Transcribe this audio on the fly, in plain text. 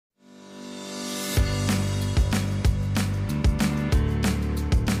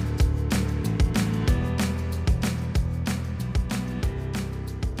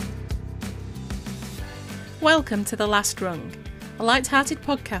Welcome to The Last Rung, a light-hearted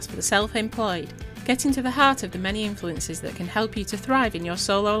podcast for the self-employed, getting to the heart of the many influences that can help you to thrive in your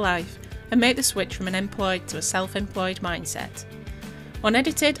solo life and make the switch from an employed to a self-employed mindset.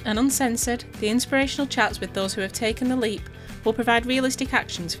 Unedited and uncensored, the inspirational chats with those who have taken the leap will provide realistic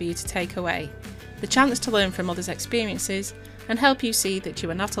actions for you to take away, the chance to learn from others' experiences and help you see that you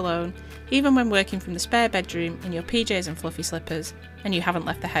are not alone, even when working from the spare bedroom in your PJs and fluffy slippers and you haven't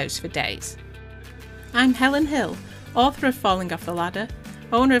left the house for days. I'm Helen Hill, author of Falling Off the Ladder,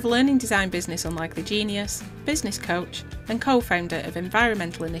 owner of learning design business Unlikely Genius, business coach, and co-founder of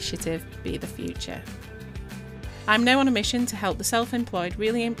environmental initiative Be the Future. I'm now on a mission to help the self-employed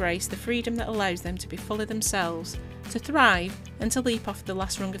really embrace the freedom that allows them to be fully themselves, to thrive, and to leap off the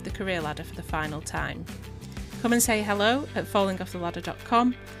last rung of the career ladder for the final time. Come and say hello at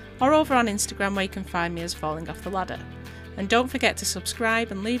fallingofftheladder.com or over on Instagram where you can find me as Falling Off the Ladder. And don't forget to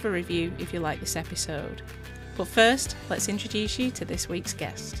subscribe and leave a review if you like this episode. But first, let's introduce you to this week's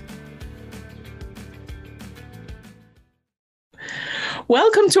guest.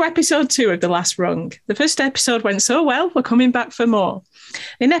 Welcome to episode 2 of The Last Rung. The first episode went so well, we're coming back for more.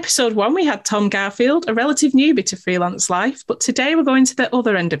 In episode 1, we had Tom Garfield, a relative newbie to freelance life, but today we're going to the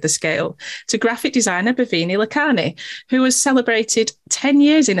other end of the scale, to graphic designer Bhavini Lakhani, who has celebrated 10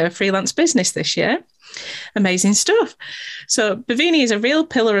 years in her freelance business this year. Amazing stuff. So Bhavini is a real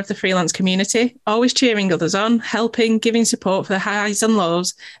pillar of the freelance community, always cheering others on, helping, giving support for the highs and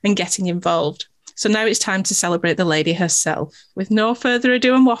lows, and getting involved. So now it's time to celebrate the lady herself. With no further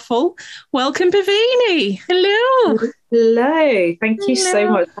ado and waffle, welcome Bhavini. Hello. Hello. Thank you so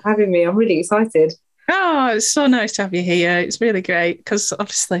much for having me. I'm really excited. Oh, it's so nice to have you here. It's really great because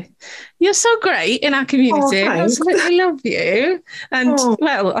obviously you're so great in our community. I absolutely love you. And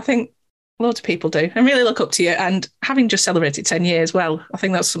well, I think loads of people do and really look up to you. And having just celebrated 10 years, well, I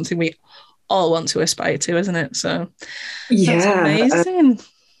think that's something we all want to aspire to, isn't it? So that's amazing.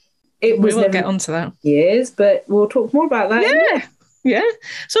 We will get onto that. Years, but we'll talk more about that. Yeah.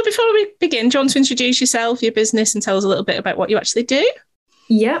 So before we begin, do you want to introduce yourself, your business, and tell us a little bit about what you actually do?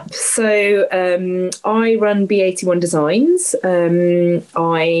 Yep. So I run B81designs.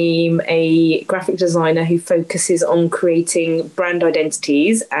 I'm a graphic designer who focuses on creating brand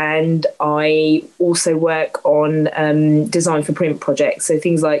identities, and I also work on design for print projects. So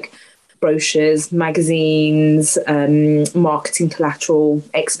things like brochures, magazines, marketing collateral,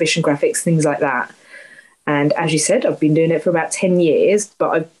 exhibition graphics, things like that. And as you said, I've been doing it for about 10 years,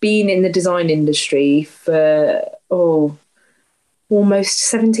 but I've been in the design industry for, almost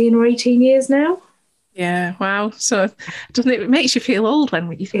 17 or 18 years now. Yeah, wow. So doesn't it makes you feel old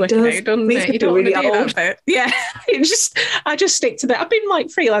when you work it out, doesn't it? You don't really want to do old. that bit. Yeah, I just stick to that. I've been like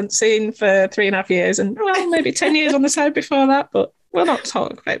freelancing for 3.5 years and well, maybe 10 years on the side before that, but we'll not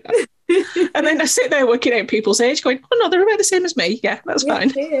talk about that. And then I sit there working out people's age going, oh no, they're about the same as me. Yeah, that's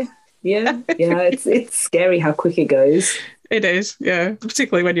fine. Yeah. It's scary how quick it goes. It is, yeah.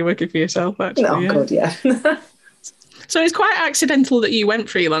 Particularly when you're working for yourself, actually. Oh, God, yeah. So it's quite accidental that you went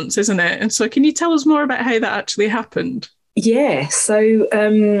freelance, isn't it? And so can you tell us more about how that actually happened? Yeah, so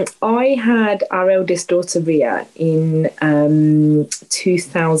I had our eldest daughter, Ria, in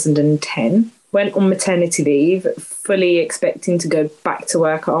 2010. Went on maternity leave, fully expecting to go back to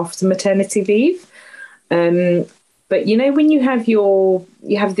work after maternity leave. But you know, when you have your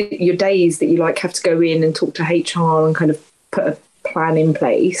days that you have to go in and talk to HR and kind of put a plan in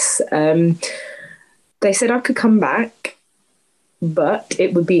place. They said I could come back, but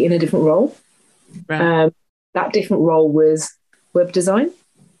it would be in a different role. Right. That different role was web design,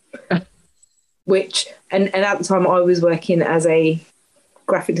 which and at the time I was working as a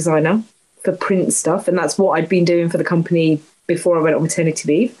graphic designer for print stuff, and that's what I'd been doing for the company before I went on maternity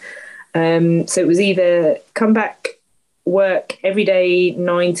leave. So it was either come back, work every day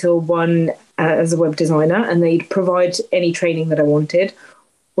 9 till 1 as a web designer, and they'd provide any training that I wanted,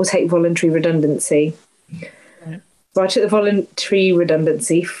 or take voluntary redundancy. Right. So I took the voluntary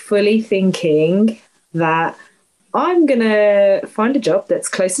redundancy, fully thinking that I'm going to find a job that's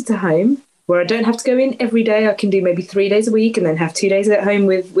closer to home, where I don't have to go in every day. I can do maybe 3 days a week and then have 2 days at home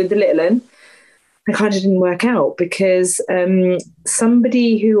with the little one. It kind of didn't work out because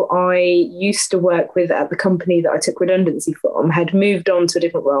somebody who I used to work with at the company that I took redundancy from had moved on to a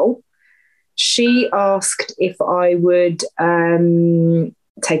different role. She asked if I would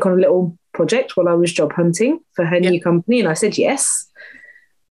take on a little project while I was job hunting for her new company, and I said yes.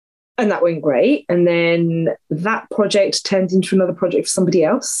 And that went great. And then that project turned into another project for somebody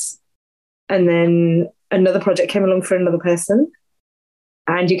else. And then another project came along for another person.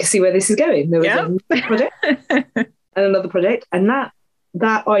 And you can see where this is going. There was another project and another project. And that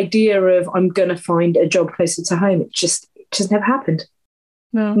that idea of I'm going to find a job closer to home, it just never happened.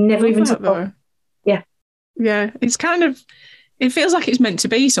 No, Never even that, though. Yeah. Yeah. It's kind of, it feels like it's meant to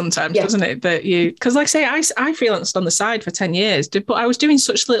be sometimes, doesn't it? That because like I say, I freelanced on the side for 10 years, but I was doing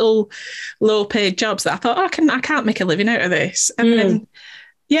such little low paid jobs that I thought, I can't make a living out of this. And then,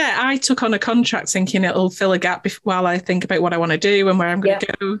 I took on a contract thinking it'll fill a gap while I think about what I want to do and where I'm going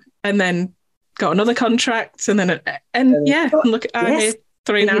to go. And then got another contract. And then, look, I'm here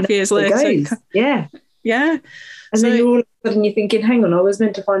 3.5 years later. Yeah. Yeah. And then all of a sudden you're thinking, hang on, I was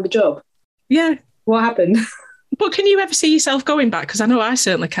meant to find a job. Yeah. What happened? But can you ever see yourself going back? Because I know I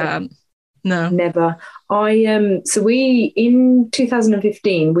certainly can't. No. Never. So we, in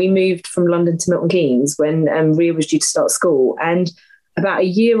 2015, we moved from London to Milton Keynes when Ria was due to start school. And about a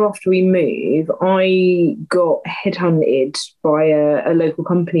year after we moved, I got headhunted by a local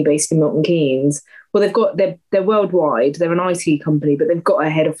company based in Milton Keynes. Well, they're worldwide. They're an IT company, but they've got a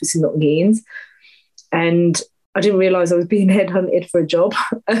head office in Milton Keynes. And I didn't realise I was being headhunted for a job.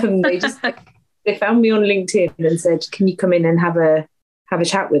 They found me on LinkedIn and said, can you come in and have a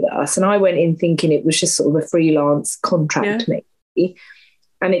chat with us? And I went in thinking it was just sort of a freelance contract, maybe.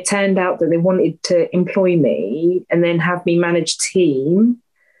 And it turned out that they wanted to employ me and then have me manage a team.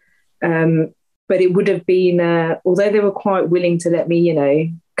 But it would have been, although they were quite willing to let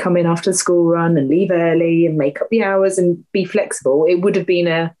me, come in after the school run and leave early and make up the hours and be flexible, it would have been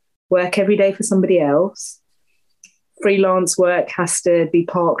a work every day for somebody else. Freelance work has to be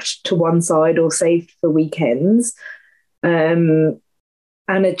parked to one side or saved for weekends. And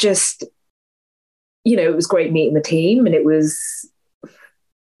it just, it was great meeting the team, and it was,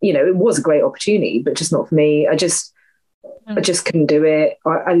 it was a great opportunity, but just not for me. I just couldn't do it.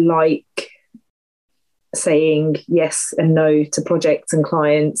 I like saying yes and no to projects and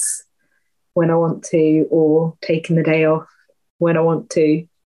clients when I want to, or taking the day off when I want to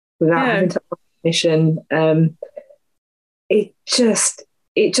without having to ask permission. It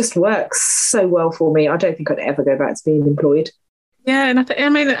just works so well for me. I don't think I'd ever go back to being employed. Yeah, and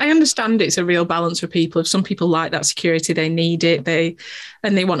I understand it's a real balance for people. If some people like that security, they need it. They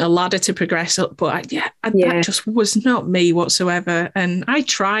want a ladder to progress up. But that just was not me whatsoever. And I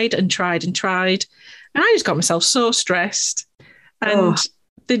tried and tried and tried, and I just got myself so stressed. And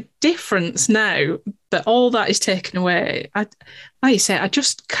the difference now that all that is taken away, like you say, I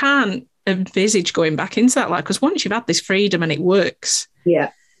just can't envisage going back into that life, because once you've had this freedom and it works,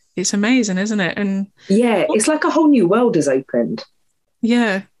 it's amazing, isn't it? And it's like a whole new world has opened.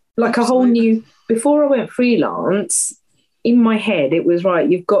 Yeah, like absolutely. A whole new. Before I went freelance, in my head it was right.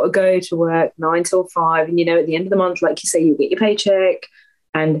 You've got to go to work 9 till 5, and at the end of the month, like you say, you get your paycheck,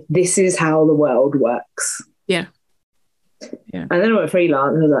 and this is how the world works. Yeah. And then I went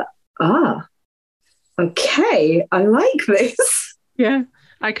freelance, and I was like, okay, I like this. Yeah.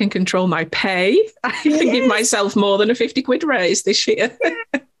 I can control my pay. I can give myself more than a 50 quid raise this year.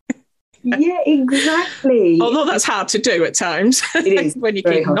 Yeah, exactly. Although that's hard to do at times. It is. When you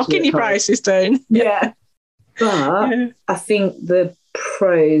keep knocking your prices down. Yeah. But I think the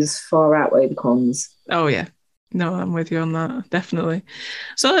pros far outweigh the cons. Oh, yeah. No, I'm with you on that, definitely.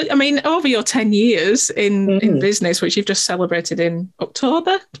 So, over your 10 years in business, which you've just celebrated in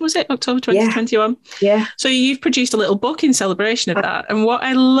October, was it? October 2021? Yeah. So you've produced a little book in celebration of that. And what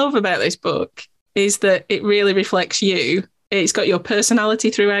I love about this book is that it really reflects you. It's got your personality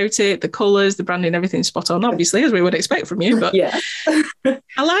throughout it, the colours, the branding, everything's spot on, obviously, as we would expect from you. But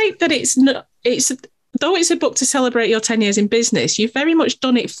I like that though it's a book to celebrate your 10 years in business, you've very much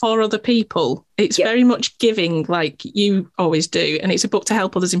done it for other people. It's very much giving, like you always do. And it's a book to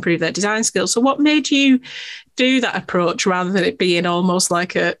help others improve their design skills. So what made you do that approach rather than it being almost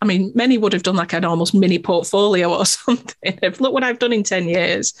like many would have done like an almost mini portfolio or something. Look what I've done in 10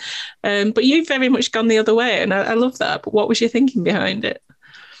 years. But you've very much gone the other way. And I love that. But what was your thinking behind it?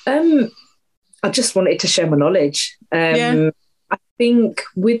 I just wanted to share my knowledge. I think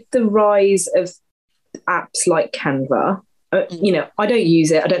with the rise of apps like Canva, I don't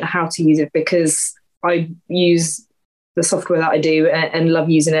use it. I don't know how to use it because I use the software that I do and love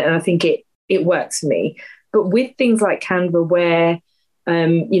using it, and I think it works for me. But with things like Canva, where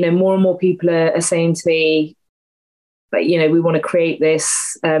more and more people are saying to me, like, we want to create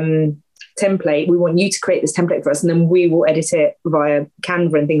this template. We want you to create this template for us, and then we will edit it via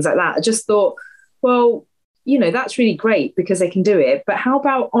Canva and things like that. I just thought, well, that's really great because they can do it. But how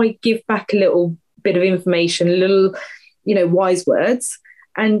about I give back a little bit of information, a little, wise words,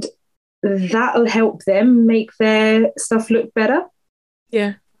 and that'll help them make their stuff look better.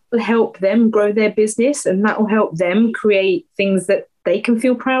 Yeah. It'll help them grow their business, and that will help them create things that they can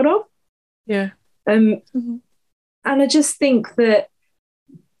feel proud of. Yeah. And I just think that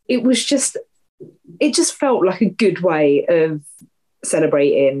it just felt like a good way of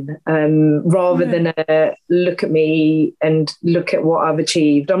celebrating, rather than look at me and look at what I've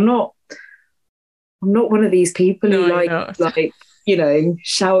achieved. I'm not one of these people who like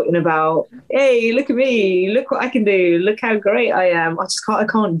shouting about, hey, look at me, look what I can do, look how great I am. I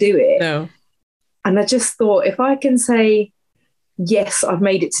can't do it. No. And I just thought, if I can say, yes, I've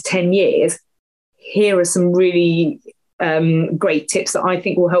made it to 10 years, here are some really great tips that I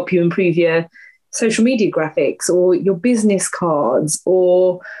think will help you improve your social media graphics or your business cards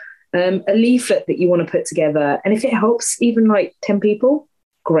or a leaflet that you want to put together. And if it helps even like 10 people,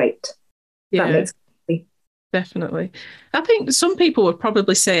 great. Yeah, that makes sense. Definitely. I think some people would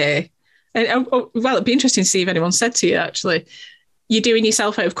probably say, well, it'd be interesting to see if anyone said to you, actually, you're doing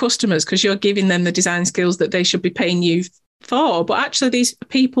yourself out of customers because you're giving them the design skills that they should be paying you for. But actually, these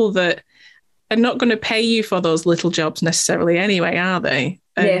people that are not going to pay you for those little jobs necessarily anyway, are they?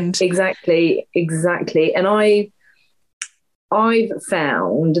 And yeah, exactly. And I've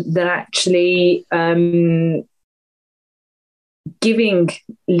found that actually giving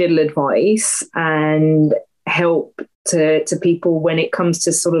little advice and help to people when it comes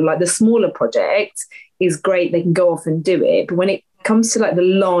to sort of like the smaller projects is great. They can go off and do it. But when it comes to like the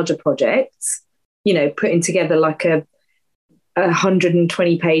larger projects, putting together like a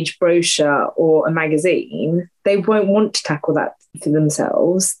 120-page brochure or a magazine, they won't want to tackle that for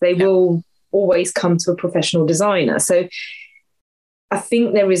themselves. They will always come to a professional designer. So I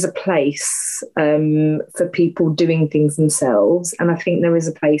think there is a place for people doing things themselves, and I think there is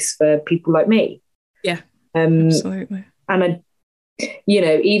a place for people like me. Yeah, absolutely. And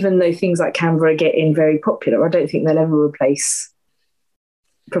even though things like Canva are getting very popular, I don't think they'll ever replace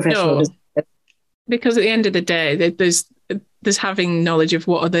professional design. Because at the end of the day, there's having knowledge of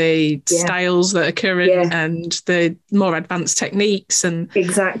what are the styles that are current and the more advanced techniques and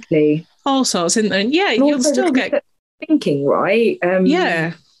exactly all sorts, isn't there? And you'll still get thinking, right?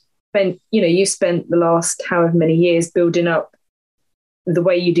 You spent the last however many years building up the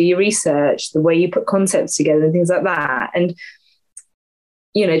way you do your research, the way you put concepts together and things like that. And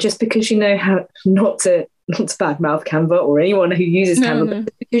just because you know how not to badmouth Canva or anyone who uses Canva,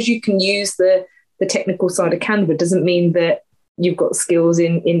 but because you can use the technical side of Canva doesn't mean that you've got skills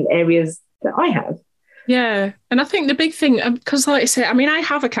in areas that I have. Yeah. And I think the big thing, because like I say, I mean, I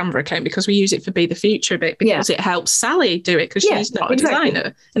have a Canva account because we use it for Be the Future a bit because it helps Sally do it because she's not a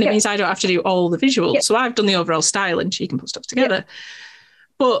designer. And it means I don't have to do all the visuals. Yeah. So I've done the overall style and she can put stuff together. Yeah.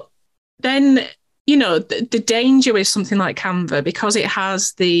 But then, the danger with something like Canva, because it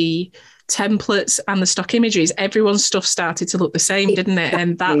has the templates and the stock imageries, everyone's stuff started to look the same, didn't it?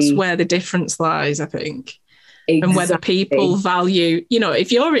 And that's where the difference lies, I think. Exactly. And whether people value,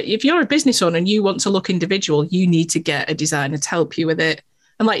 if you're a business owner and you want to look individual, you need to get a designer to help you with it.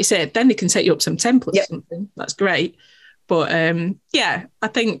 And like you said, then they can set you up some templates or something. That's great. But I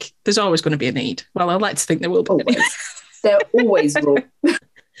think there's always going to be a need. Well, I'd like to think there will be. There always will. And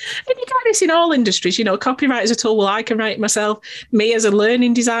you get this in all industries, copywriters are told, well, I can write myself. Me as a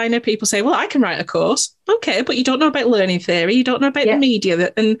learning designer, people say, well, I can write a course. Okay, but you don't know about learning theory. You don't know about the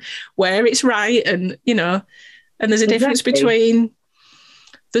media and where it's right. And, and there's a difference between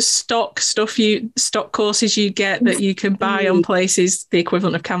the stock courses you get that you can buy on places, the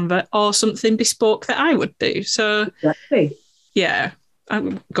equivalent of Canva, or something bespoke that I would do. So,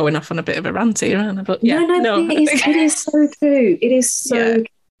 I'm going off on a bit of a rant here, aren't I? But it is so true. It is so true,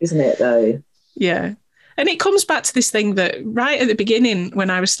 isn't it, though? Yeah. And it comes back to this thing that right at the beginning when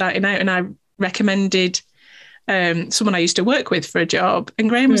I was starting out and I recommended someone I used to work with for a job, and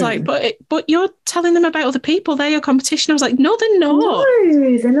Graham was like, but you're telling them about other people, they're your competition. I was like, no, they're not.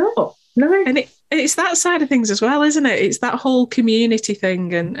 No, they're not. No. And it's that side of things as well, isn't it? It's that whole community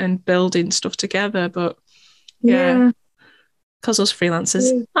thing and building stuff together. But because us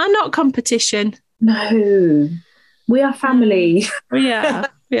freelancers are not competition. No, we are family. Yeah.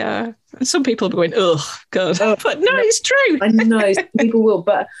 And some people are going, oh, God. But no, it's true. I know, some people will.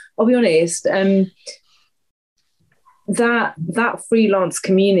 But I'll be honest, that freelance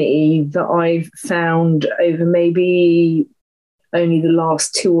community that I've found over maybe only the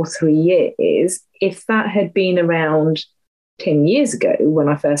last 2 or 3 years, if that had been around 10 years ago when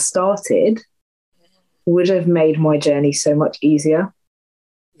I first started, would have made my journey so much easier.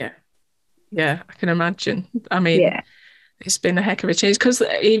 Yeah, I can imagine. I mean, it's been a heck of a change because,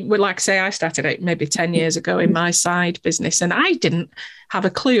 like I say, I started out maybe 10 years ago in my side business and I didn't have a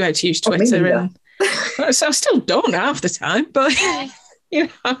clue how to use Twitter. So I still don't half the time, but you know,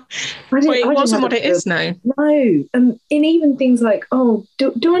 I but didn't, it I didn't wasn't have what a it is now. No. And even things like, oh,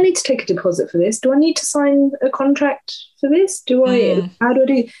 do I need to take a deposit for this? Do I need to sign a contract for this? How do I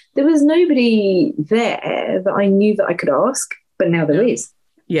do? There was nobody there that I knew that I could ask, but now there is.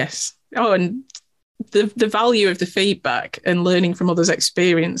 Yes. Oh, and the value of the feedback and learning from others'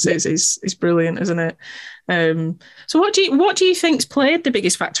 experiences is brilliant, isn't it? So what do you think's played the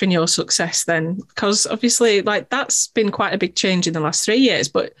biggest factor in your success then? Because obviously, like, that's been quite a big change in the last 3 years.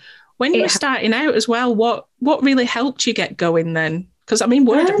 But when you were starting out as well, what really helped you get going then? Because I mean,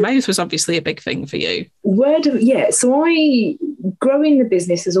 word of mouth was obviously a big thing for you. So growing the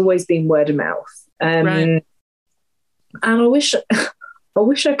business has always been word of mouth. Right. And I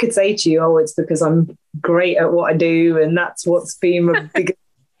wish I could say to you, oh, it's because I'm great at what I do and that's what's been my biggest.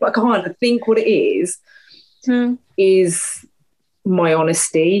 But I can't think what it is. Is my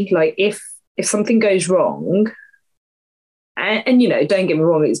honesty. Like if something goes wrong, and you know, don't get me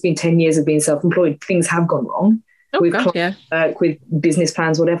wrong, it's been 10 years of being self-employed. Things have gone wrong with business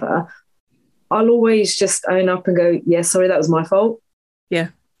plans, whatever. I'll always just own up and go, yeah, sorry, that was my fault. Yeah.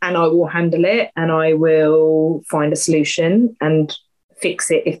 And I will handle it and I will find a solution and fix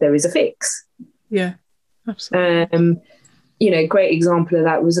it if there is a fix. Yeah, absolutely. You know, great example of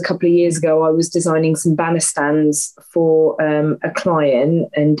that was a couple of years ago. I was designing some banner stands for a client,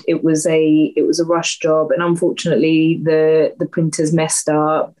 and it was a rush job. And unfortunately, the printers messed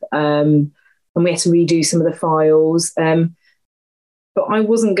up, and we had to redo some of the files. But I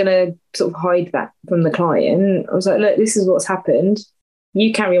wasn't going to sort of hide that from the client. I was like, look, this is what's happened.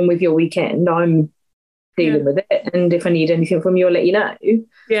 You carry on with your weekend. I'm dealing with it, and if I need anything from you, I'll let you know.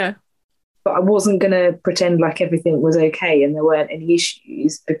 Yeah. But I wasn't going to pretend like everything was okay and there weren't any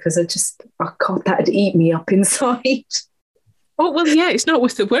issues, because God, that'd eat me up inside. Oh, well, yeah, it's not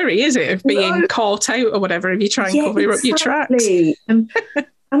worth the worry, is it, of being caught out or whatever if you try and cover up your tracks. And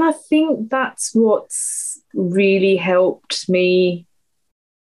I think that's what's really helped me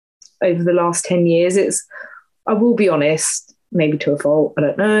over the last 10 years. I will be honest, maybe to a fault, I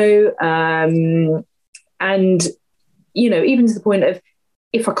don't know. And, you know, even to the point of,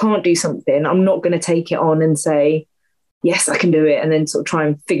 if I can't do something, I'm not going to take it on and say, yes, I can do it, and then sort of try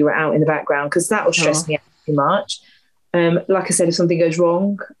and figure it out in the background, because that will stress me out too much. Like I said, if something goes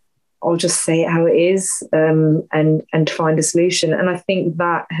wrong, I'll just say it how it is, and find a solution. And I think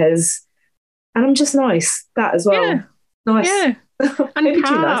that has, and I'm just nice, that as well. Yeah. Nice. Yeah. And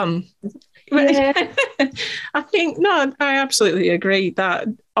calm. Yeah. I think, no, I absolutely agree that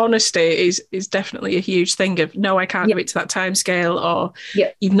honesty is definitely a huge thing of, no, I can't do it to that time scale, or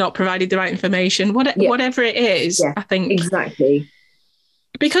you've not provided the right information, whatever it is. I think exactly,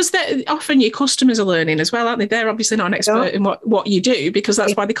 because often your customers are learning as well, aren't they? They're obviously not an expert in what you do, because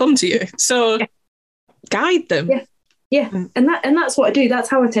that's why they come to you. So guide them. And that's what I do. That's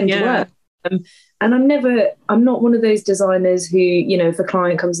how I tend to work. And I'm not one of those designers who, you know, if a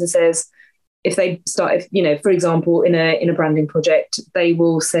client comes and says, if they start, you know, for example, in a branding project, they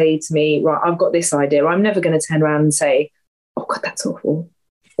will say to me, right, I've got this idea. I'm never going to turn around and say, oh God, that's awful.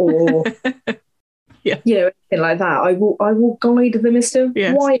 Or, you know, anything like that. I will guide them as to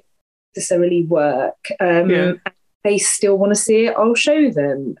why it doesn't necessarily work. If they still want to see it, I'll show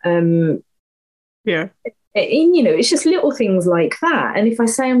them. And, you know, it's just little things like that. And if I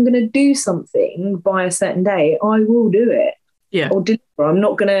say I'm going to do something by a certain day, I will do it. Or deliver. I'm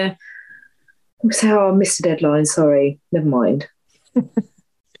not going to say, oh, I missed a deadline. Sorry, never mind.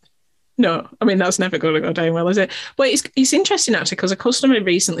 No, I mean, that's never going to go down well, is it? But it's interesting, actually, because a customer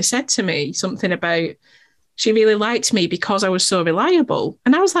recently said to me something about, she really liked me because I was so reliable.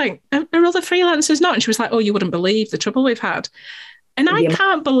 And I was like, are other freelancers not? And she was like, oh, you wouldn't believe the trouble we've had. And I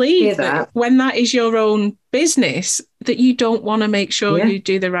can't believe that when that is your own business, that you don't want to make sure you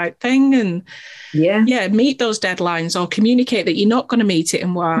do the right thing and meet those deadlines, or communicate that you're not going to meet it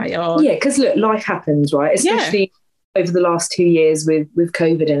and why. Or because look, life happens, right? Especially over the last 2 years with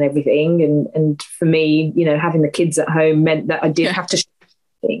COVID and everything. And for me, you know, having the kids at home meant that I did have to share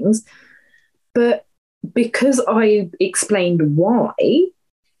things. But because I explained why,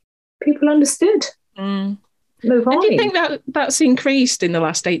 people understood. And do you think that that's increased in the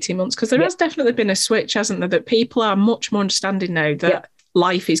last 18 months? Because there has definitely been a switch, hasn't there? That people are much more understanding now that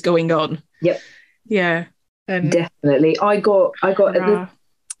life is going on. Yeah. Definitely. I got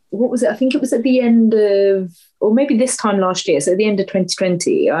what was it? I think it was at the end of, or maybe this time last year. So at the end of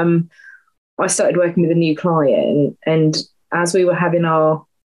 2020, I started working with a new client, and as we were having our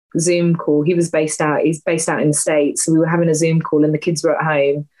Zoom call, he's based out in the States. So we were having a Zoom call and the kids were at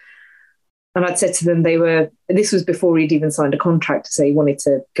home. And I'd said to them, this was before he'd even signed a contract to say he wanted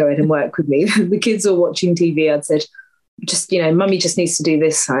to go ahead and work with me. The kids were watching TV. I'd said, just, mummy just needs to do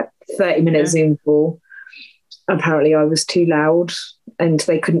this 30-minute Zoom call. Apparently I was too loud and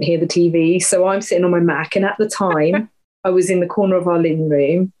they couldn't hear the TV. So I'm sitting on my Mac, and at the time I was in the corner of our living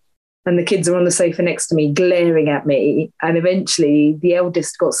room and the kids are on the sofa next to me glaring at me. And eventually the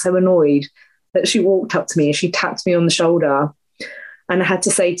eldest got so annoyed that she walked up to me and she tapped me on the shoulder. And I had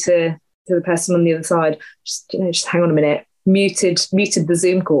to say to the person on the other side, just hang on a minute, muted the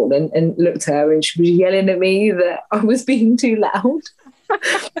Zoom call and looked at her, and she was yelling at me that I was being too loud.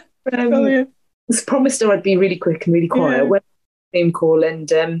 Promised her I'd be really quick and really quiet. Went on the Zoom call, and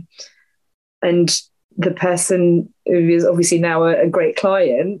the person who is obviously now a great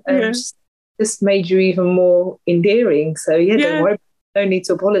client just made you even more endearing. So don't worry, no need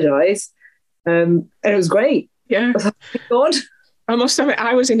to apologise. And it was great. Yeah, I was like, oh my God. I must admit,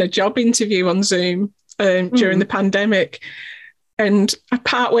 I was in a job interview on Zoom during the pandemic, and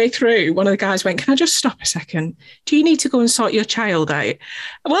partway through, one of the guys went, "Can I just stop a second? Do you need to go and sort your child out?"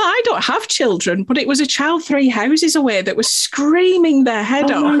 Well, I don't have children, but it was a child 3 houses away that was screaming their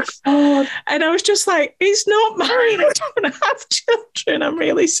head off. And I was just like, it's not mine. I don't have children. I'm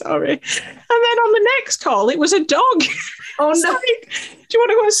really sorry. And then on the next call, it was a dog. Oh, no. Like, do you want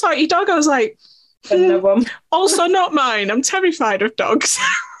to go and sort your dog? I was like, also not mine. I'm terrified of dogs.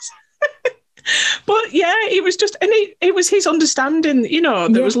 But it was just, and it was his understanding,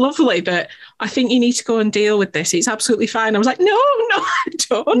 that was lovely, that I think you need to go and deal with this. It's absolutely fine. I was like, no, I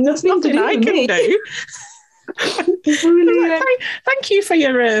don't. There's nothing I can do. Like, thank you for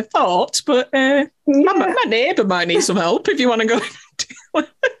your thoughts, but my neighbour might need some help if you want to go and deal with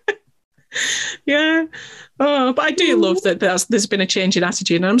it. Oh, but I do love that there's been a change in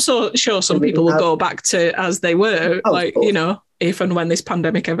attitude, and I'm so sure some people will go back to as they were, if and when this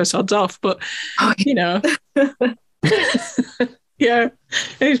pandemic ever sods off. But,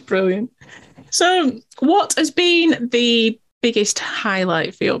 it's brilliant. So what has been the biggest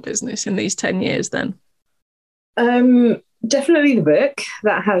highlight for your business in these 10 years then? Definitely the book.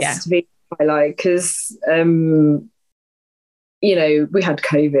 That has to be a highlight, because, we had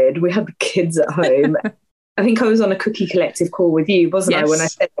COVID, we had the kids at home. I think I was on a Cookie Collective call with you, wasn't I, when I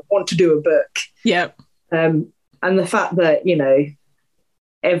said I want to do a book. Yeah. And the fact that,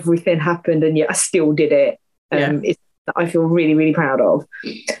 everything happened and yet I still did it, I feel really, really proud of.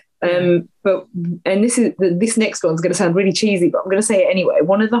 But this next one's going to sound really cheesy, but I'm going to say it anyway.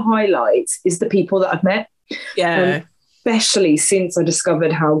 One of the highlights is the people that I've met. Yeah. Especially since I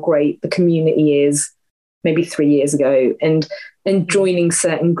discovered how great the community is maybe 3 years ago, and joining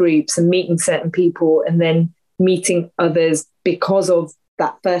certain groups and meeting certain people and then meeting others because of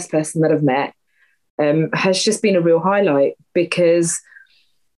that first person that I've met has just been a real highlight, because,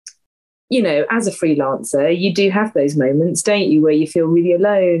 as a freelancer, you do have those moments, don't you, where you feel really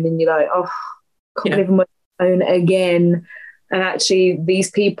alone and you're like, oh, can't live on my own again. And actually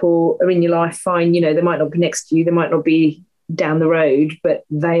these people are in your life, fine, they might not be next to you, they might not be down the road, but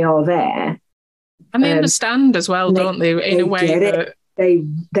they are there. And they understand as well, don't they? In a way that they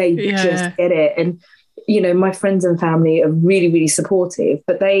just get it. And, my friends and family are really, really supportive,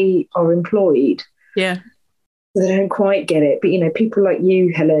 but they are employed. Yeah. They don't quite get it. But, people like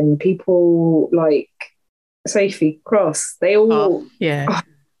you, Helen, people like Sophie Cross, they all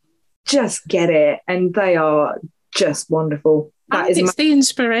just get it. And they are just wonderful. It's the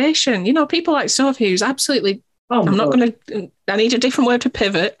inspiration. People like Sophie, who's absolutely, I need a different word for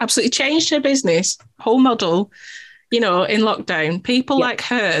pivot, absolutely changed her business, whole model, in lockdown. People like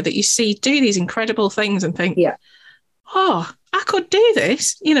her that you see do these incredible things and think, I could do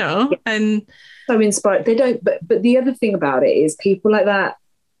this, and so inspired. They don't, but the other thing about it is people like that,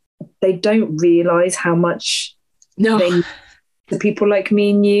 they don't realise how much the people like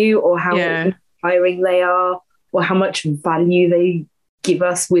me and you, or how inspiring they are, or how much value they give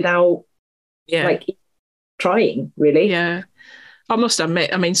us without trying, really. Yeah. I must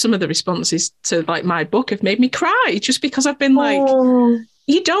admit, some of the responses to my book have made me cry, just because I've been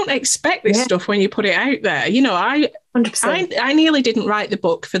you don't expect this stuff when you put it out there. I nearly didn't write the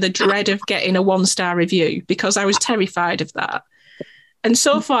book for the dread of getting a 1-star review, because I was terrified of that. And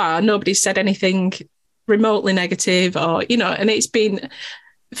so far, nobody's said anything remotely negative or, and it's been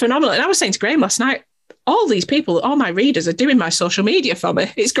phenomenal. And I was saying to Graham last night, all these people, all my readers are doing my social media for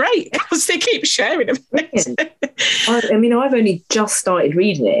me. It's great because they keep sharing it. I've only just started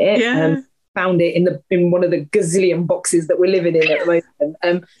reading it. Yeah. Found it in one of the gazillion boxes that we're living in at the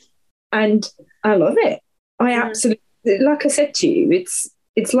moment. And I love it. I absolutely, like I said to you,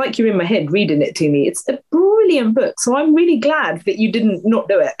 it's like you're in my head reading it to me. It's a brilliant book. So I'm really glad that you didn't not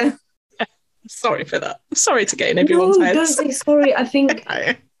do it. Sorry for that. Sorry to get in everyone's heads. Don't say sorry. I think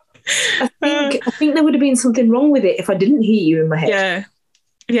I think there would have been something wrong with it if I didn't hear you in my head. Yeah.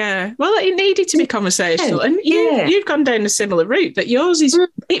 Yeah. Well, it needed to be conversational. And you've gone down a similar route, that yours is,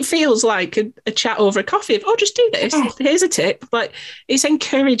 it feels like a chat over a coffee of, just do this. Here's a tip. Like, it's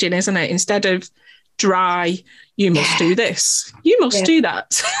encouraging, isn't it? Instead of dry, you must do this. You must do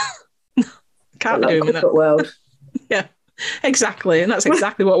that. Can't be doing that. World. Yeah, exactly. And that's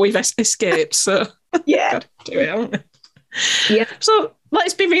exactly what we've escaped. So gotta do it, haven't we? Yeah. So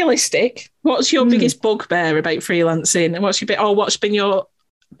let's be realistic. What's your biggest bugbear about freelancing? And what's been your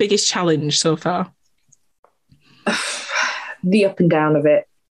biggest challenge so far? The up and down of it.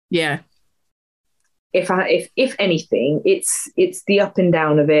 Yeah. If anything, it's the up and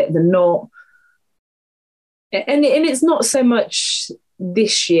down of it. And it's not so much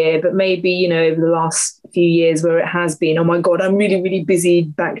this year, but maybe, over the last few years where it has been, oh my God, I'm really, really busy,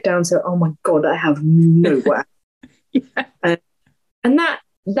 back down to, oh my God, I have nowhere. And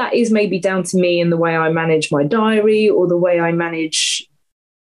that is maybe down to me and the way I manage my diary, or the way I manage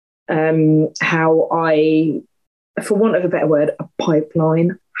how I, for want of a better word, a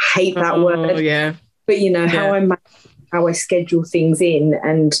pipeline. Hate that word. Yeah. But how I schedule things in,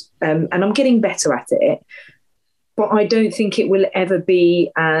 and I'm getting better at it. But I don't think it will ever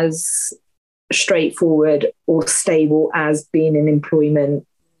be as straightforward or stable as being in employment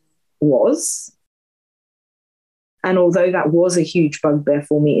was. And although that was a huge bugbear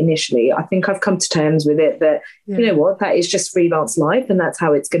for me initially, I think I've come to terms with it that, you know what, that is just freelance life, and that's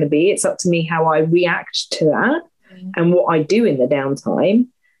how it's going to be. It's up to me how I react to that and what I do in the downtime.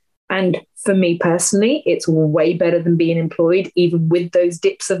 And for me personally, it's way better than being employed, even with those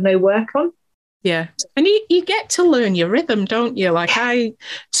dips of no work on. Yeah. And you get to learn your rhythm, don't you? Like, I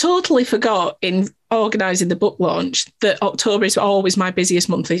totally forgot in organising the book launch that October is always my busiest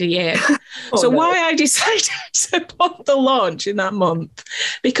month of the year. Why I decided to put the launch in that month,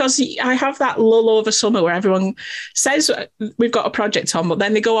 because I have that lull over summer where everyone says we've got a project on, but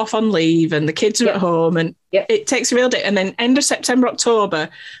then they go off on leave and the kids are at home, and it takes a real day. And then end of September, October,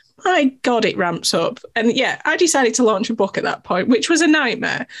 my God, it ramps up. And I decided to launch a book at that point, which was a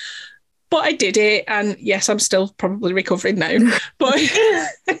nightmare. But I did it, and yes, I'm still probably recovering now. But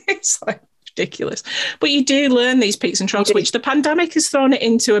it's like ridiculous. But you do learn these peaks and troughs, which the pandemic has thrown it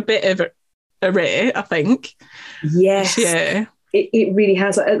into a bit of a array, I think. Yes. Yeah. It really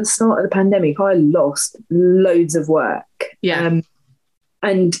has. At the start of the pandemic, I lost loads of work. Yeah.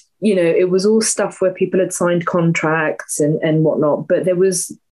 And, it was all stuff where people had signed contracts and whatnot, but there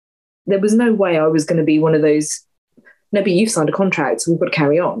was no way I was going to be one of those, no, but you've signed a contract, so we've got to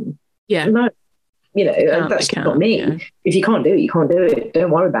carry on. Yeah. No, that's not me. Yeah. If you can't do it, you can't do it.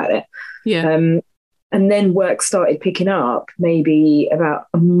 Don't worry about it. Yeah. And then work started picking up maybe about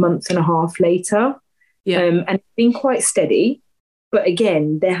a month and a half later. Yeah. And it's been quite steady. But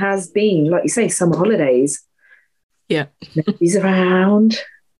again, there has been, like you say, summer holidays. Yeah. Nobody's around.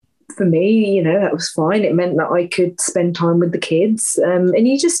 For me, that was fine. It meant that I could spend time with the kids. And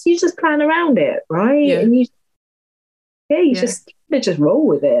you just plan around it, right? Yeah. And you just roll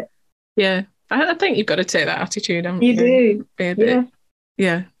with it. Yeah, I think you've got to take that attitude. You do. Be a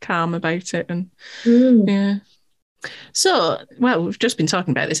bit, calm about it. And So, we've just been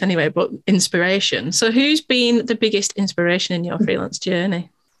talking about this anyway, but inspiration. So who's been the biggest inspiration in your freelance journey?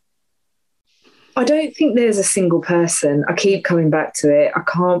 I don't think there's a single person. I keep coming back to it. I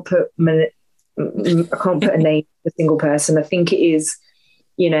can't put a name to a single person. I think it is,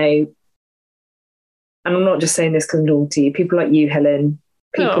 and I'm not just saying this because I'm talking to you, people like you, Helen,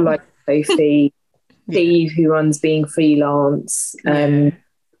 people like Sophie, Steve, who runs Being Freelance,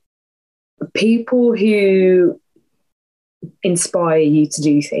 people who inspire you to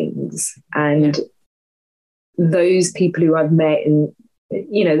do things. And those people who I've met, and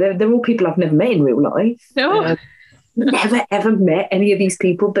they're all people I've never met in real life. Never ever met any of these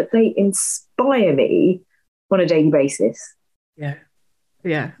people, but they inspire me on a daily basis.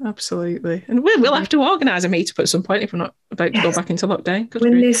 Yeah, absolutely. And we'll have to organise a meet-up at some point if we're not about to go back into lockdown.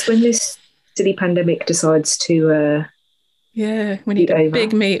 When this silly pandemic decides to we need a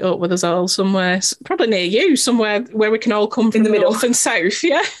big meet-up with us all somewhere, probably near you, somewhere where we can all come from in the middle north and south.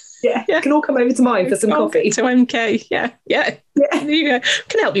 Yeah, you can all come over to mine for some coffee. To MK, yeah.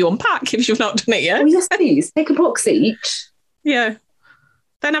 Can help you unpack if you've not done it yet. Oh yes, please. Take a box each. Yeah.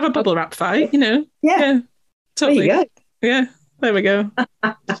 Then have a bubble wrap fight, Yeah. Totally. There you go. Yeah. There we go.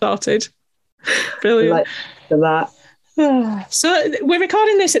 Sorted. Brilliant. Like that. So we're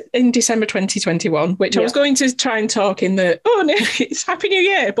recording this in December 2021, which I was going to try and talk in no, it's Happy New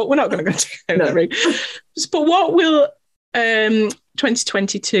Year, but we're not going to go down that route. But what will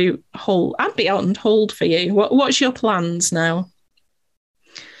 2022 hold and beyond hold for you? What's your plans now?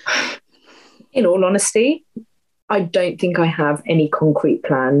 In all honesty, I don't think I have any concrete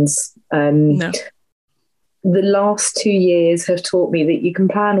plans. No. The last 2 years have taught me that you can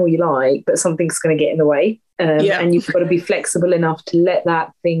plan all you like, but something's going to get in the way. And you've got to be flexible enough to let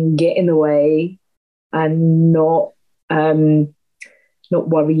that thing get in the way and not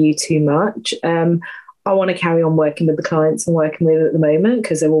worry you too much. I want to carry on working with the clients I'm working with at the moment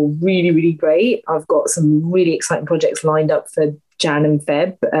because they're all really, really great. I've got some really exciting projects lined up for Jan and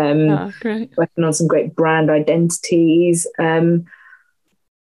Feb. Great. Working on some great brand identities. I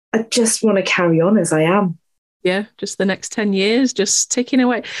just want to carry on as I am. Yeah, just the next 10 years, just ticking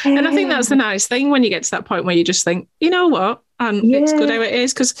away. Yeah. And I think that's the nice thing when you get to that point where you just think, you know what? And it's good how it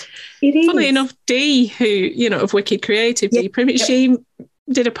is. Because funnily enough, Dee, who, of Wicked Creative, Dee, she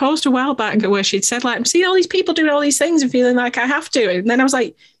did a post a while back where she'd said, like, I'm seeing all these people doing all these things and feeling like I have to. And then I was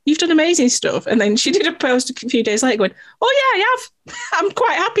like, you've done amazing stuff. And then she did a post a few days later going, oh yeah, I have. I'm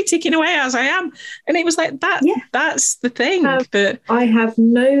quite happy ticking away as I am. And it was like that. Yeah. That's the thing. I have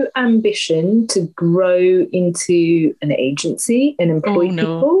no ambition to grow into an agency and employ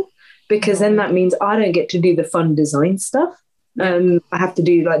people, because then that means I don't get to do the fun design stuff. Yeah. I have to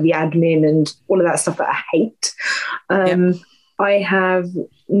do like the admin and all of that stuff that I hate. I have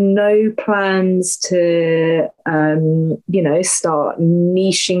no plans to, start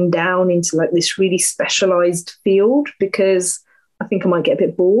niching down into like this really specialized field, because I think I might get a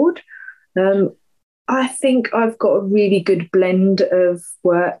bit bored. I think I've got a really good blend of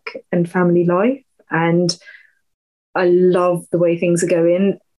work and family life, and I love the way things are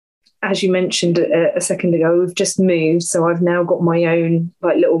going. As you mentioned a second ago, we've just moved, so I've now got my own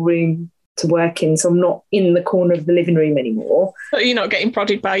like little room to work in, so I'm not in the corner of the living room anymore. So you're not getting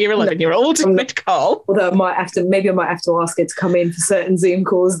prodded by your 11-year-old mid-call. Although I might have to ask her to come in for certain Zoom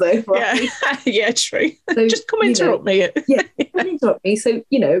calls though. Right? Yeah, true. So, just come interrupt me. Yeah, come interrupt me. So,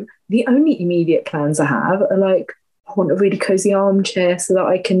 the only immediate plans I have are like, I want a really cozy armchair so that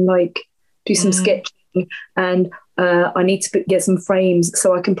I can like do some sketching, and I need to get some frames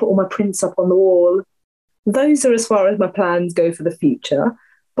so I can put all my prints up on the wall. Those are as far as my plans go for the future.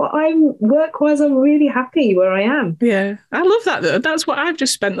 But work-wise, I'm really happy where I am. Yeah, I love that though. That's what I've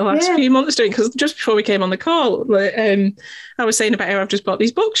just spent the last few months doing, because just before we came on the call, I was saying about how I've just bought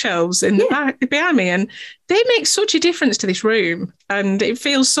these bookshelves in the back behind me, and they make such a difference to this room, and it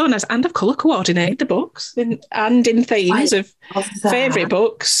feels so nice. And I've colour coordinated the books and in themes of favourite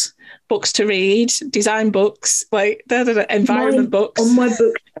books to read, design books, like environment books. On my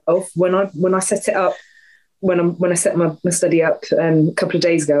bookshelf, when I set it up, when I set my study up a couple of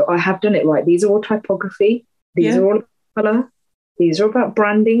days ago, I have done it right. These are all typography. These are all about colour. These are about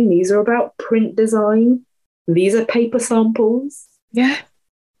branding. These are about print design. These are paper samples. Yeah.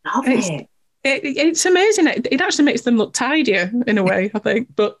 Love it. It's amazing. It actually makes them look tidier in a way, I think.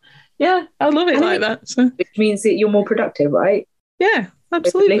 But yeah, I love it like that. So. Which means that you're more productive, right? Yeah,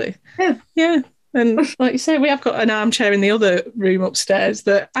 absolutely. Yeah. And like you say, we have got an armchair in the other room upstairs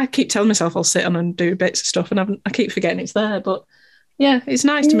that I keep telling myself I'll sit on and do bits of stuff, and I keep forgetting it's there. But yeah, it's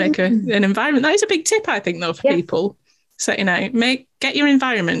nice to make an environment. That is a big tip, I think, though, for people setting out. Get your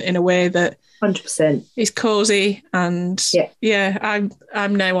environment in a way that 100% is cosy. And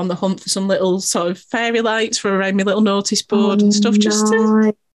I'm now on the hunt for some little sort of fairy lights for around my little notice board and stuff, just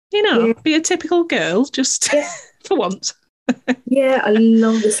to be a typical girl, just for once. Yeah, I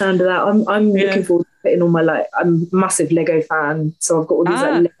love the sound of that. I'm looking forward to putting all my I'm a massive Lego fan, so I've got all these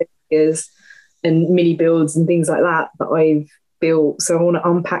Lego figures and mini builds and things like that I've built. So I want to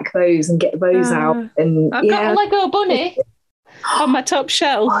unpack those and get those out. And I've got a Lego bunny on my top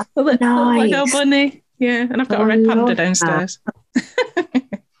shelf. A little Lego bunny. Yeah, and I've got a red panda downstairs.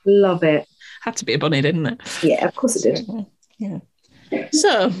 Love it. Had to be a bunny, didn't it? Yeah, of course it did. Yeah.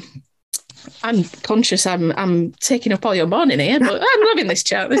 So I'm conscious I'm taking up all your morning here, but I'm loving this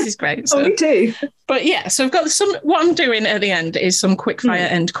chat. This is great. So. Oh, me too. But yeah, so I've got what I'm doing at the end is some quick fire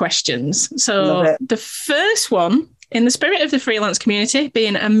end questions. So the first one, in the spirit of the freelance community,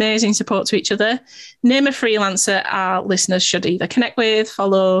 being amazing support to each other, name a freelancer our listeners should either connect with,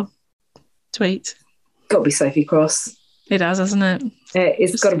 follow, tweet. Got to be Sophie Cross. It has, hasn't it?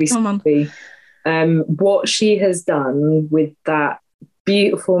 It's got to be Sophie. What she has done with that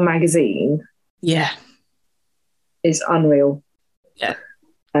beautiful magazine is unreal.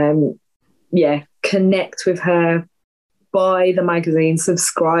 Connect with her, buy the magazine,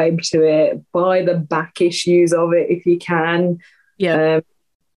 subscribe to it, buy the back issues of it if you can.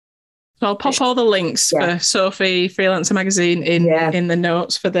 I'll pop all the links for Sophie Freelancer magazine in the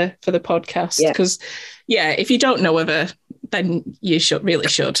notes for the podcast, because if you don't know of her, then you should.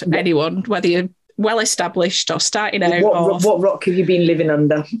 Anyone, whether you're well established or starting out. What rock have you been living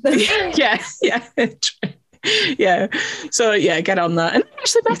under? yeah. Yeah. So yeah, get on that. And I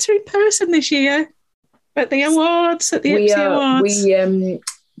actually met her in person this year at the awards, at the IPSY Awards.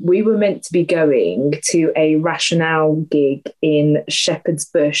 We were meant to be going to a Rationale gig in Shepherd's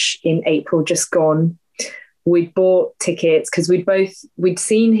Bush in April just gone. We'd bought tickets because we'd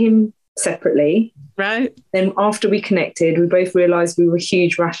seen him separately. Right. Then after we connected, we both realised we were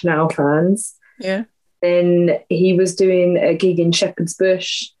huge Rationale fans. Yeah. Then he was doing a gig in Shepherd's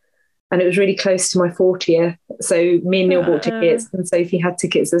Bush and it was really close to my 40th. So me and Neil bought tickets and Sophie had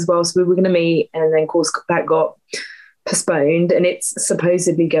tickets as well. So we were going to meet, and then of course that got postponed, and it's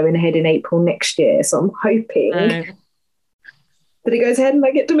supposedly going ahead in April next year. So I'm hoping that it goes ahead and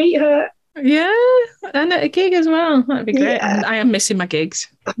I get to meet her. Yeah, and at a gig as well. That'd be great. Yeah. I am missing my gigs,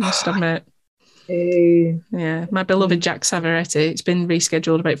 I must admit. Yeah, my beloved Jack Savaretti. It's been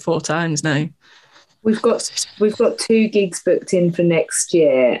rescheduled about 4 times now. We've got 2 gigs booked in for next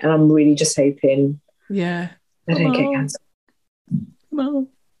year, and I'm really just hoping they don't get cancelled. Well,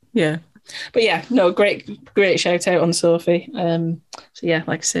 yeah. But yeah, no, great shout out on Sophie. So yeah,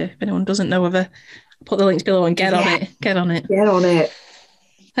 like I say, if anyone doesn't know of her, put the links below and get on it. Get on it.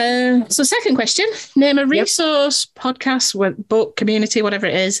 So second question, name a resource, podcast, book, community, whatever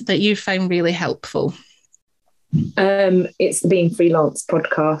it is that you found really helpful. It's the Being Freelance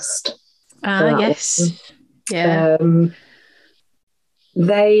podcast. Yes. Yeah.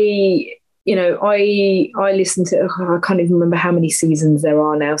 They, I listen to, I can't even remember how many seasons there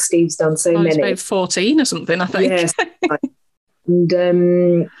are now. Steve's done so many. It's about 14 or something, I think. Yes.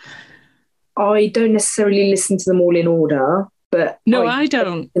 And I don't necessarily listen to them all in order, but no, I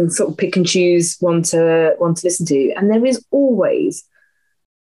don't. And sort of pick and choose one to listen to. And there is always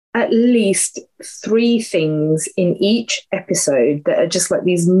at least 3 things in each episode that are just like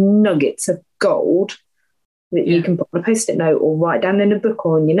these nuggets of gold that you can put on a post-it note or write down in a book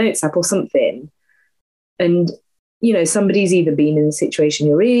or on your notes app or something. And, somebody's either been in the situation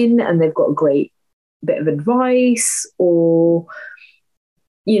you're in and they've got a great bit of advice, or,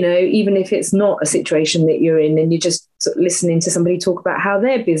 even if it's not a situation that you're in and you're just sort of listening to somebody talk about how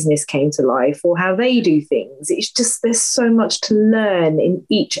their business came to life or how they do things. It's just, there's so much to learn in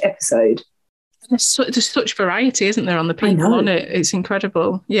each episode. There's such variety, isn't there, on the people on it? It's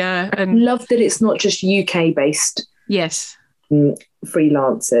incredible. Yeah. And I love that it's not just UK based. Yes.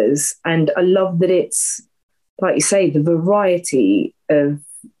 Freelancers. And I love that it's, like you say, the variety of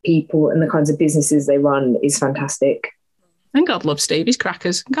people and the kinds of businesses they run is fantastic. And God loves Steve. He's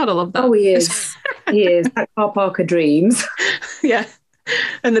crackers. Gotta love that. Oh, he is. He is. That car parker dreams. Yeah.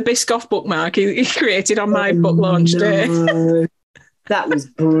 And the Biscoff bookmark he created on my book launch day. That was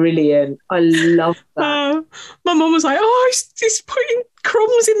brilliant. I love that. My mum was like, he's putting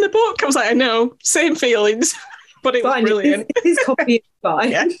crumbs in the book. I was like, I know, same feelings. But it was brilliant. His copy is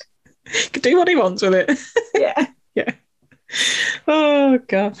fine. Yeah. He could do what he wants with it. Yeah. Yeah. Oh,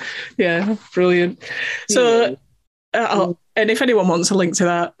 God. Yeah, brilliant. So... and if anyone wants a link to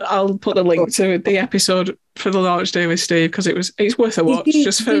that, I'll put the link to the episode for the launch day with Steve, because it's worth a watch. Did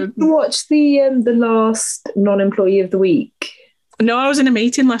you watch the last non-employee of the week? No, I was in a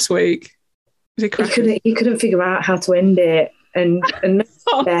meeting last week. Was it he couldn't figure out how to end it, and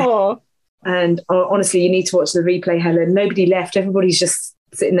honestly, you need to watch the replay, Helen. Nobody left. Everybody's just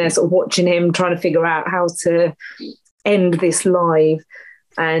sitting there, sort of watching him, trying to figure out how to end this live.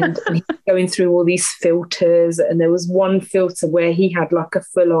 And he's going through all these filters, and there was one filter where he had like a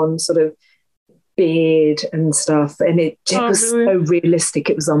full-on sort of beard and stuff, and it was so realistic.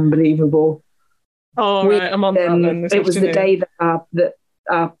 It was unbelievable. Right, I'm on that then. It was the day that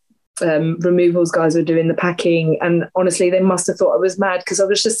our removals guys were doing the packing, and honestly, they must have thought I was mad because I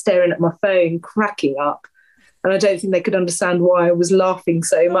was just staring at my phone, cracking up, and I don't think they could understand why I was laughing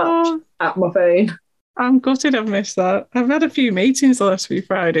so much at my phone. I'm gutted I've missed that. I've had a few meetings the last few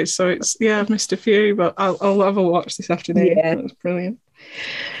Fridays, so I've missed a few, but I'll have a watch this afternoon. Yeah. That was brilliant.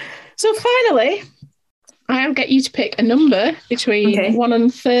 So finally, I'll get you to pick a number between 1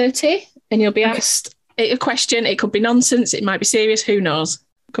 and 30, and you'll be asked a question. It could be nonsense, it might be serious, who knows?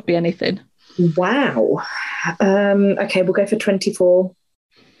 It could be anything. Wow. Okay, we'll go for 24.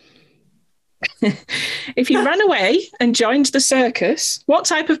 If you ran away and joined the circus, what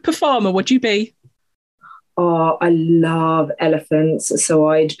type of performer would you be? Oh, I love elephants, so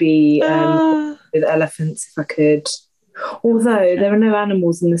I'd be with elephants if I could. Although there are no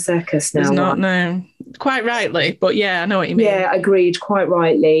animals in the circus now. There's not, no. Quite rightly, but yeah, I know what you mean. Yeah, agreed, quite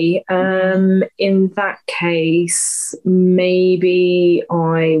rightly. In that case, maybe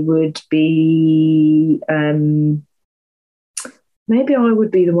I would be Maybe I would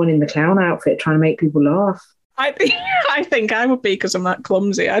be the one in the clown outfit trying to make people laugh. I think I would be, because I'm that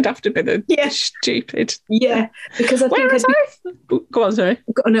clumsy. I'd have to be the stupid. Yeah, because I think Go on, sorry.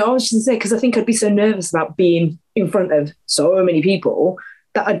 No, I was just going to say, because I think I'd be so nervous about being in front of so many people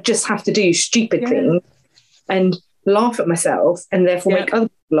that I'd just have to do stupid things and laugh at myself and therefore make other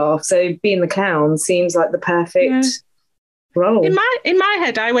people laugh. So being the clown seems like the perfect role. In my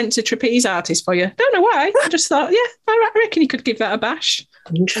head, I went to trapeze artist for you. Don't know why. I just thought, I reckon you could give that a bash.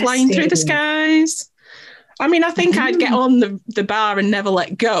 Flying through the skies. I mean, I think I'd get on the bar and never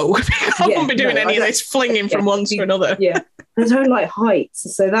let go. I wouldn't be doing any of this flinging from one to another. Yeah. I don't like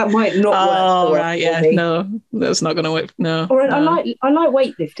heights, so that might not work. Oh, right, yeah. Me. No, that's not going to work. No. Or I like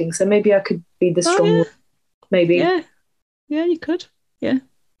weightlifting, so maybe I could be the strong one. Maybe. Yeah. Yeah, you could. Yeah.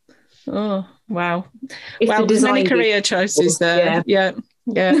 Oh, wow. There's many career choices there. Yeah.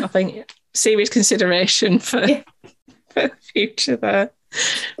 I think serious consideration for the future there.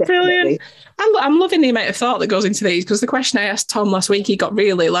 Definitely. Brilliant. I'm loving the amount of thought that goes into these, because the question I asked Tom last week, he got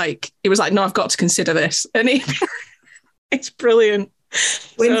really he was like, no, I've got to consider this. And it's brilliant.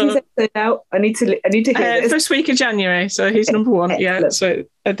 When's his episode out? I need to hear this. First week of January. So he's number one. Excellent. Yeah. So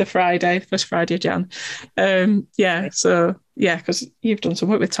the first Friday of Jan. Because you've done some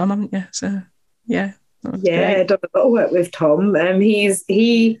work with Tom, haven't you? So yeah. I've done a lot of work with Tom. My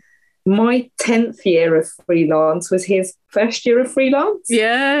 10th year of freelance was his first year of freelance.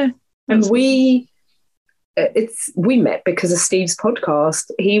 Yeah. And we met because of Steve's podcast.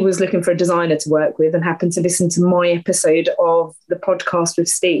 He was looking for a designer to work with and happened to listen to my episode of the podcast with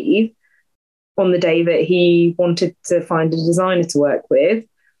Steve on the day that he wanted to find a designer to work with.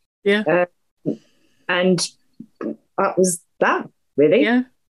 Yeah. And that was that, really. Yeah.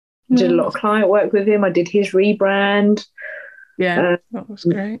 Did a lot of client work with him. I did his rebrand. Yeah, that was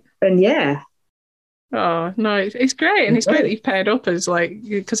great. And yeah. Oh, no, it's great. And it's great that you've paired up as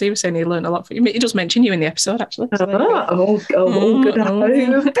because he was saying he learned a lot from you. He does mention you in the episode, actually. So good.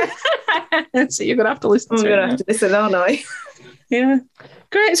 So you're going to have to listen to it. I'm going to have to listen, aren't I? Yeah.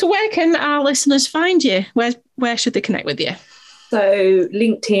 Great. So where can our listeners find you? Where should they connect with you? So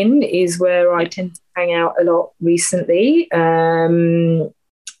LinkedIn is where I tend to hang out a lot recently.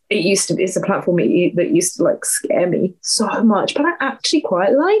 It's a platform that used to scare me so much, but I actually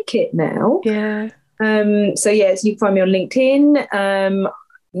quite like it now. Yeah. So you can find me on LinkedIn.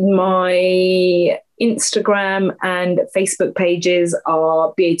 My Instagram and Facebook pages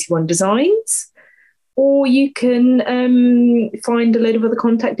are B81designs, or you can find a load of other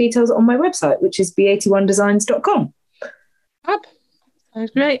contact details on my website, which is b81designs.com.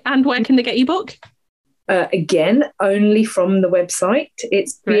 Sounds great. And where can they get your book? Again, only from the website.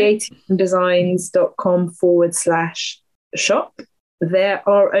 It's b81designs.com/shop. There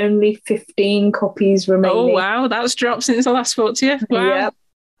are only 15 copies remaining. Oh, wow. That's dropped since I last spoke to you. Wow. Yeah.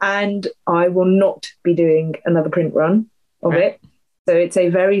 And I will not be doing another print run of it. So it's a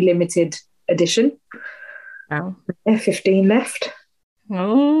very limited edition. Wow. 15 left.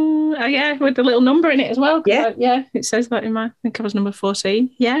 Oh, yeah, with the little number in it as well. Yeah. It says that I think I was number 14.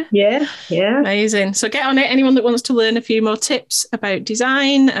 Yeah. Amazing. So get on it. Anyone that wants to learn a few more tips about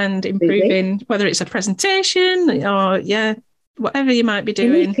design and improving, whether it's a presentation or, whatever you might be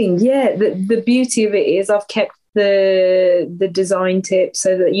doing. Anything, yeah. The beauty of it is I've kept the design tips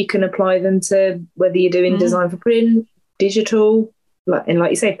so that you can apply them to whether you're doing design for print, digital, like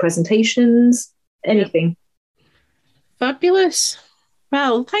you say, presentations, anything. Fabulous.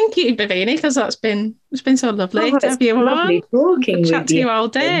 Well, thank you, Bhavini, because it's been so lovely to have you on. Lovely talking chat to you all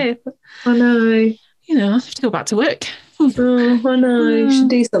day. I know. I have to go back to work. Oh, I know. You should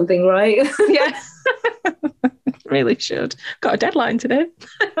do something, right? Yeah. Really should. Got a deadline today.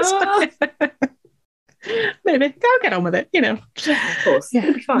 Maybe I'll get on with it, Yeah, of course. Yeah.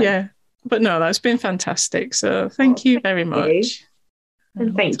 It'll be fine. Yeah. But no, that's been fantastic. So thank you very much.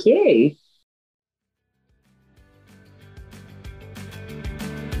 And thank you.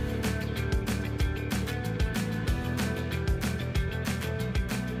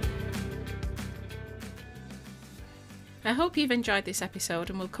 I hope you've enjoyed this episode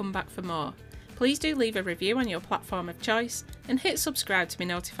and will come back for more. Please do leave a review on your platform of choice and hit subscribe to be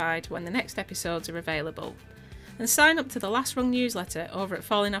notified when the next episodes are available. And sign up to the Last Rung newsletter over at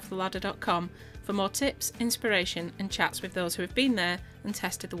fallingofftheladder.com for more tips, inspiration and chats with those who have been there and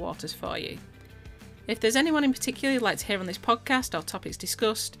tested the waters for you. If there's anyone in particular you'd like to hear on this podcast or topics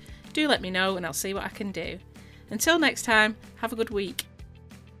discussed, do let me know and I'll see what I can do. Until next time, have a good week.